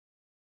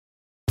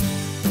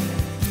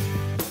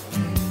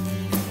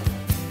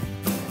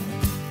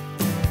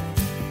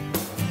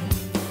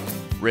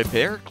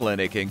Repair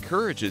Clinic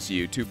encourages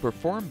you to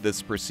perform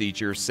this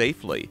procedure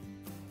safely.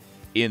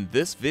 In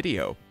this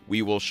video,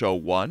 we will show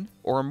one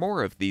or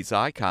more of these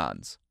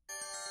icons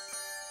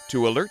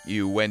to alert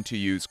you when to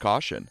use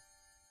caution.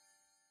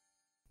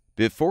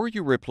 Before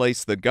you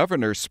replace the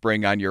governor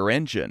spring on your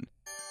engine,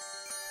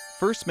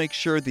 first make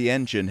sure the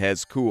engine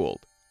has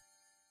cooled.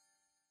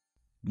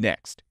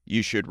 Next,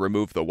 you should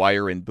remove the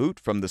wire and boot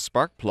from the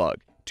spark plug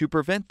to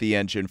prevent the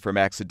engine from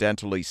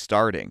accidentally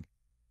starting.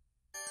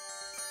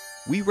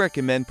 We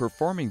recommend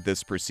performing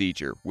this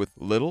procedure with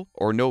little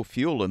or no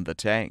fuel in the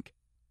tank.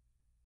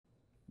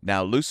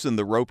 Now loosen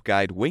the rope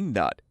guide wing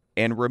nut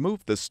and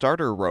remove the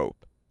starter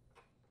rope.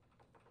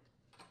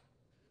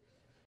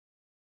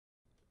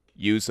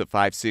 Use a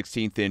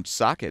 5/16"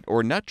 socket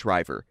or nut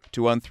driver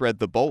to unthread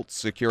the bolts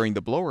securing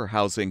the blower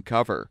housing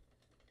cover.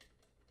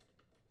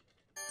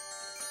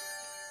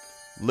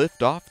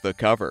 Lift off the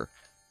cover.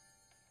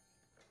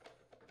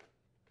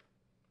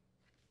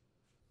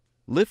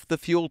 Lift the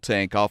fuel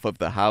tank off of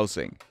the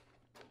housing.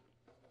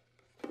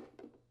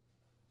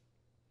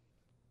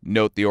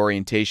 Note the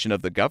orientation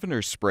of the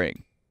governor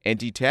spring and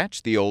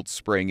detach the old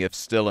spring if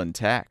still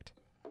intact.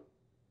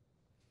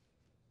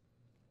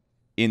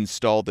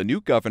 Install the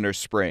new governor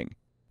spring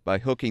by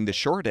hooking the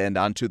short end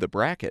onto the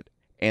bracket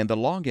and the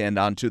long end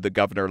onto the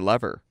governor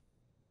lever.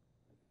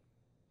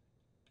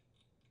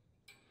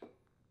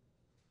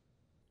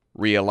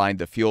 Realign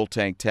the fuel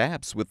tank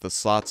tabs with the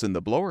slots in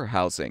the blower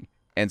housing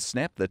and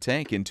snap the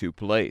tank into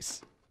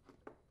place.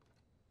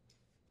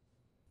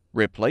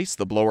 Replace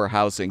the blower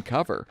housing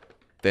cover,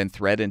 then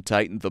thread and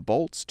tighten the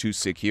bolts to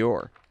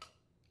secure.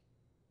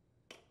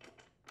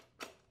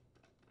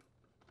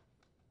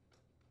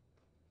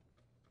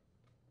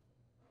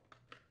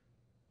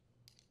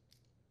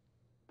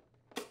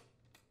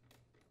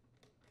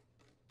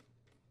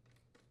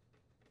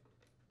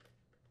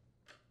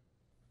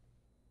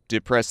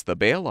 Depress the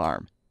bail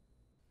arm.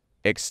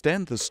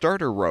 Extend the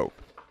starter rope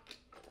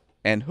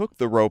and hook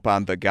the rope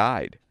on the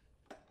guide.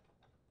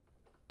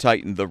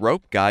 Tighten the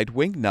rope guide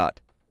wing nut.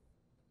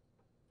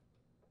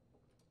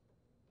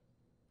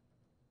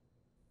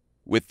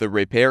 With the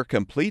repair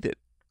completed,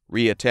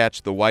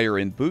 reattach the wire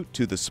and boot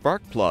to the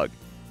spark plug,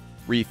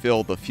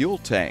 refill the fuel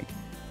tank,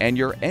 and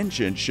your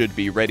engine should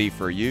be ready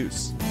for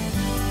use.